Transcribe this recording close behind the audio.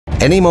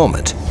Any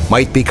moment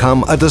might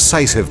become a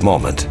decisive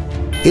moment.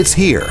 It's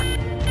here.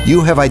 You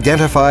have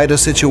identified a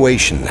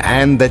situation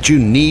and that you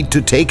need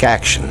to take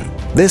action.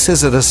 This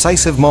is a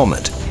decisive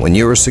moment when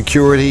your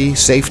security,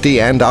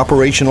 safety, and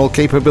operational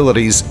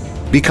capabilities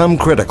become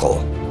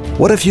critical.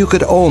 What if you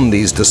could own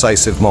these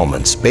decisive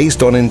moments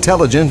based on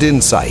intelligent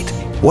insight?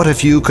 What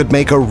if you could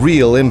make a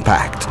real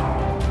impact?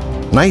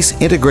 NICE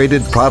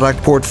Integrated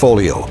Product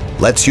Portfolio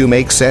lets you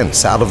make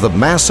sense out of the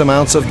mass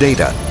amounts of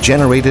data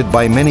generated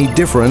by many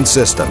different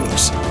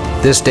systems.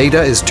 This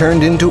data is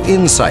turned into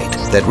insight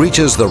that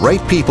reaches the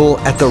right people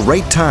at the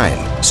right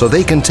time so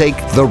they can take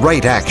the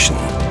right action.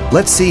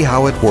 Let's see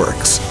how it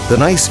works. The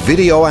NICE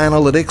Video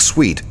Analytics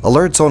Suite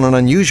alerts on an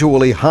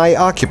unusually high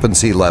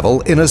occupancy level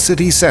in a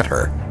city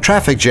center.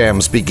 Traffic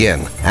jams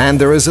begin, and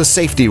there is a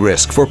safety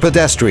risk for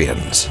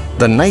pedestrians.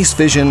 The NICE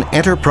Vision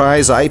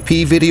Enterprise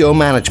IP Video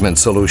Management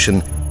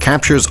Solution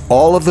captures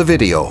all of the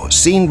video,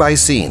 scene by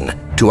scene,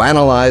 to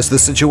analyze the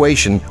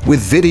situation with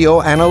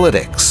video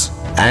analytics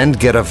and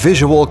get a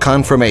visual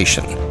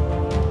confirmation.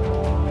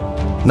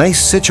 NICE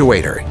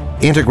Situator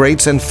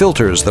integrates and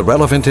filters the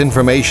relevant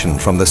information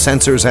from the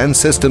sensors and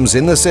systems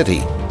in the city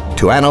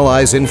to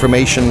analyze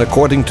information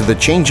according to the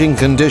changing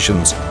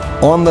conditions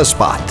on the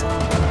spot.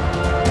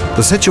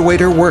 The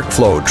Situator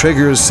workflow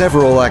triggers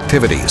several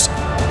activities,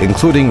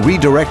 including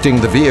redirecting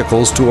the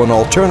vehicles to an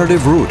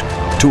alternative route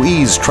to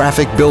ease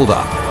traffic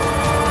buildup.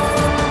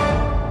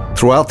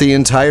 Throughout the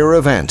entire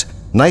event,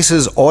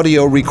 NICE's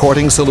audio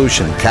recording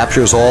solution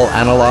captures all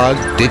analog,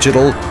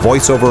 digital,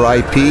 voice over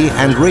IP,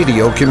 and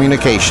radio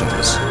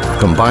communications.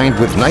 Combined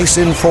with NICE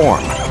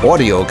Inform,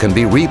 audio can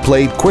be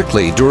replayed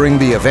quickly during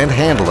the event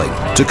handling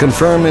to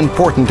confirm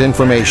important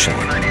information.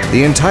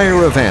 The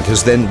entire event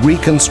is then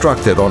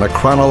reconstructed on a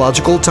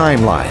chronological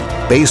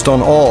timeline based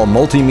on all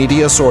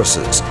multimedia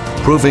sources,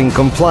 proving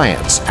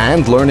compliance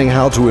and learning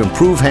how to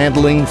improve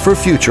handling for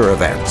future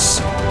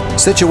events.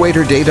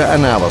 Situator data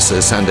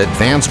analysis and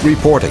advanced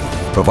reporting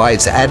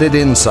provides added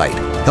insight,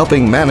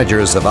 helping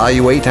managers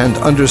evaluate and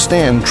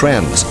understand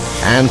trends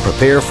and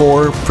prepare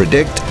for,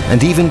 predict,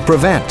 and even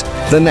prevent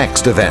the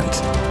next event.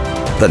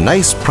 The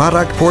NICE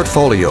product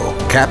portfolio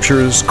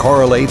captures,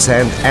 correlates,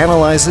 and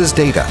analyzes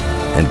data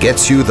and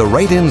gets you the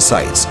right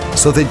insights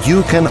so that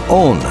you can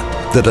own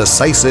the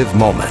decisive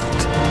moment.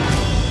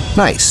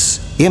 NICE,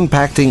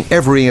 impacting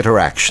every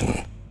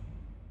interaction.